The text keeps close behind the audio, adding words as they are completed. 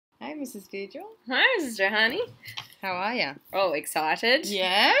Mrs. Deirdre. Hi, Mrs. Johanny. How are you? Oh, excited.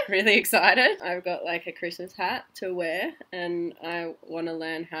 Yeah? Really excited. I've got like a Christmas hat to wear and I want to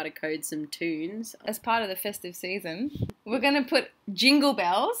learn how to code some tunes. As part of the festive season, we're going to put jingle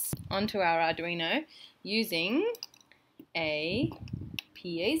bells onto our Arduino using a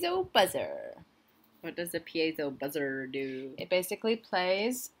piezo buzzer. What does a piezo buzzer do? It basically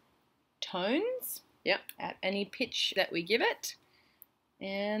plays tones Yep. at any pitch that we give it,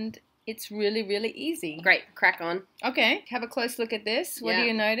 and it's really, really easy. Great, crack on. Okay, have a close look at this. What do Yeah.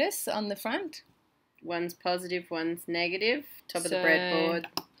 you notice on the front? One's positive, one's negative. Top of the So, breadboard.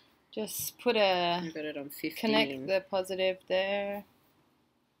 Just put a... I've got it on 15. Connect the positive there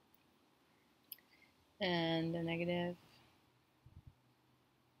and the negative.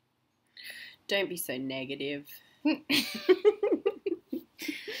 Don't be so negative.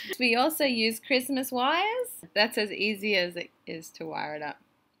 We also use Christmas wires. That's as easy as it is to wire it up.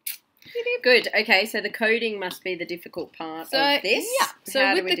 Good. Okay, so the coding must be the difficult part of this. Yeah. So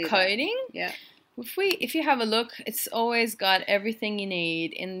How do with we the do coding, that? Yeah. if you have a look, it's always got everything you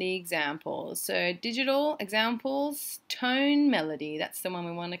need in the examples. So digital examples, tone, melody. That's the one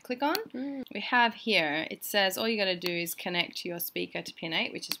we want to click on. We have here, it says all you got to do is connect your speaker to pin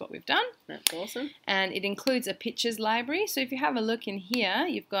 8, which is what we've done. That's awesome. And it includes a pitches library. So if you have a look in here,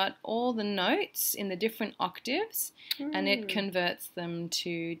 you've got all the notes in the different octaves, and it converts them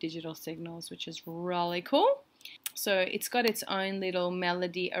to digital signals, which is really cool. So it's got its own little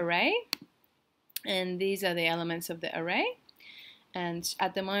melody array, and these are the elements of the array. And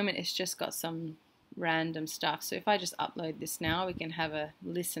at the moment, it's just got some random stuff. So if I just upload this now, we can have a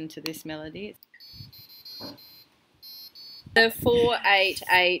listen to this melody. The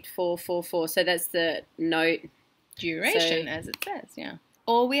 4-8-8-4-4-4. So that's the note Duration, as it says, yeah.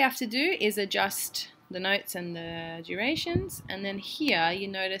 All we have to do is adjust the notes and the durations, and then here you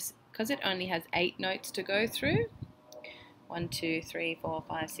notice, because it only has 8 notes to go through, 1, 2, 3, 4,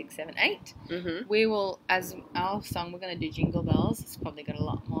 5, 6, 7, 8. We will, as our song, we're going to do Jingle Bells. It's probably got a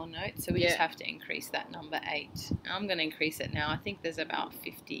lot more notes, so we just have to increase that number 8. I'm going to increase it now. I think there's about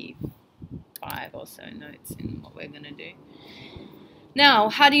 55 or so notes in what we're going to do. Now,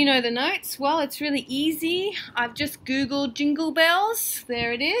 how do you know the notes? Well, it's really easy. I've just Googled Jingle Bells.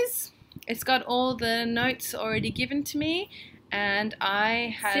 There it is. It's got all the notes already given to me, and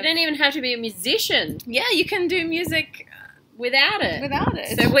I have... So you don't even have to be a musician. Yeah, you can do music without it. Without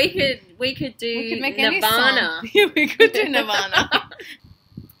it. So we could do make Nirvana. We could do Nirvana.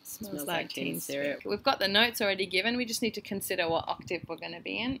 Smells like teen syrup. We've got the notes already given. We just need to consider what octave we're going to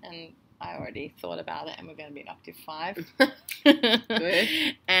be in, and I already thought about it, and we're going to be in octave 5. Good.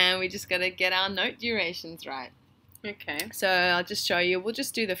 And we just got to get our note durations right. Okay. So I'll just show you. We'll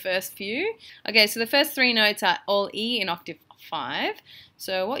just do the first few. Okay, so the first 3 notes are all E in octave 5.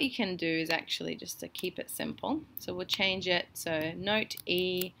 So what you can do is actually just to keep it simple. So we'll change it. So note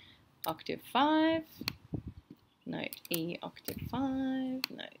E, octave 5. Note E, octave 5.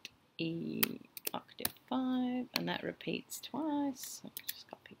 Note E, octave 5. And that repeats twice. So just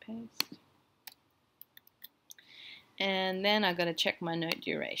copy paste. And then I've got to check my note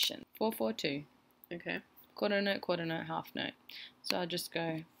duration. 4-4-2. Okay. Quarter note, half note. So I'll just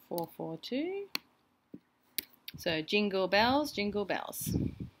go 4-4-2. So jingle bells, jingle bells.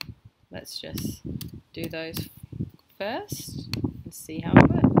 Let's just do those first and see how it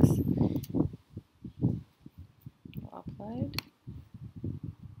works. I'll upload.